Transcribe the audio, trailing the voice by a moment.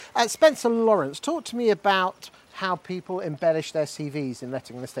Spencer Lawrence, talk to me about how people embellish their CVs in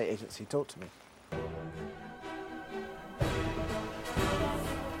letting an estate agency. Talk to me.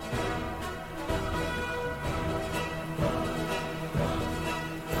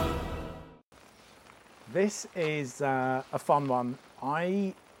 This is a fun one.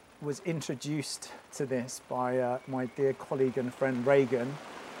 I was introduced to this by my dear colleague and friend Reagan,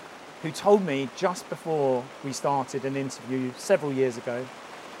 who told me just before we started an interview several years ago,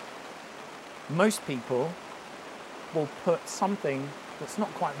 most people will put something that's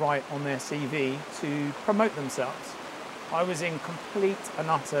not quite right on their CV to promote themselves. I was in complete and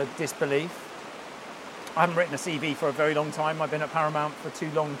utter disbelief. I haven't written a CV for a very long time. I've been at Paramount for too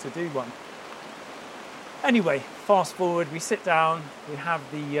long to do one. Anyway, fast forward, we sit down, we have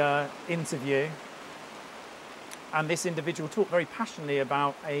the interview, and this individual talked very passionately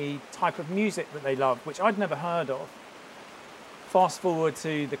about a type of music that they love, which I'd never heard of. Fast forward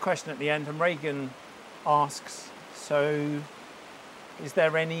to the question at the end, and Reagan asks, so is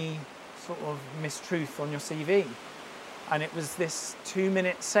there any sort of mistruth on your CV? And it was this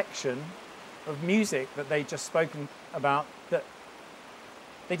 2-minute section of music that they'd just spoken about that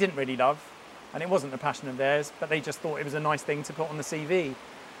they didn't really love. And it wasn't a passion of theirs, but they just thought it was a nice thing to put on the CV.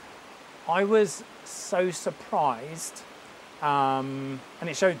 I was so surprised, and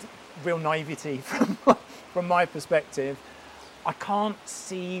it showed real naivety from my perspective. I can't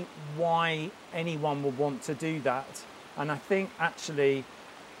see why anyone would want to do that. And I think actually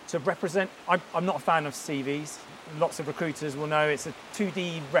to represent, I'm not a fan of CVs. Lots of recruiters will know it's a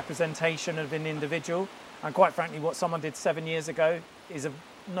 2D representation of an individual. And quite frankly, what someone did 7 years ago is of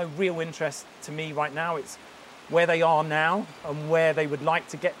no real interest to me right now. It's where they are now and where they would like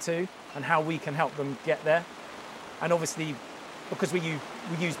to get to and how we can help them get there. And obviously, because we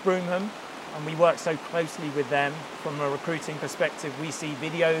use Broomham and we work so closely with them from a recruiting perspective, we see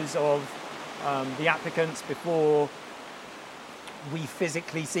videos of the applicants before we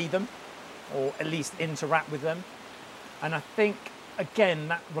physically see them or at least interact with them. And I think, again,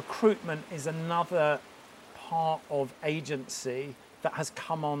 that recruitment is another part of agency that has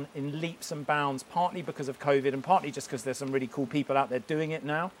come on in leaps and bounds, partly because of COVID and partly just because there's some really cool people out there doing it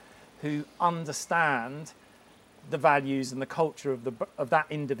now who understand the values and the culture of that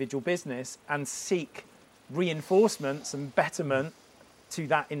individual business and seek reinforcements and betterment to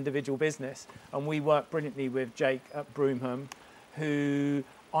that individual business. And we work brilliantly with Jake at Broomham, who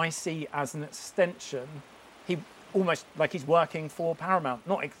I see as an extension. He almost like he's working for Paramount,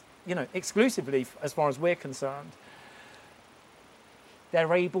 not exclusively as far as we're concerned.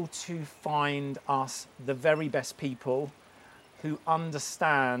 They're able to find us the very best people who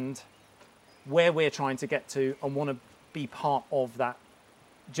understand where we're trying to get to and want to be part of that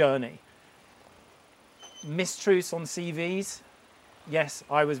journey. Mistruths on CVs, yes,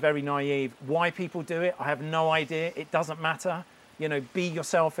 I was very naive. Why people do it, I have no idea. It doesn't matter. Be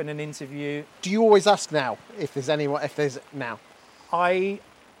yourself in an interview. Do you always ask now if there's now? I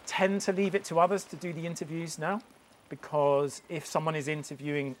tend to leave it to others to do the interviews now, because if someone is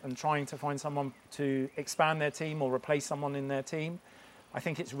interviewing and trying to find someone to expand their team or replace someone in their team, I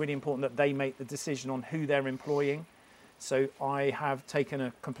think it's really important that they make the decision on who they're employing. So I have taken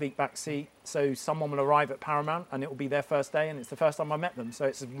a complete back seat. So someone will arrive at Paramount and it will be their first day and it's the first time I met them. So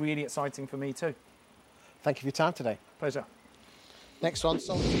it's really exciting for me too. Thank you for your time today. Pleasure. Next one,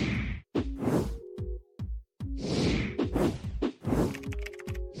 Solomon.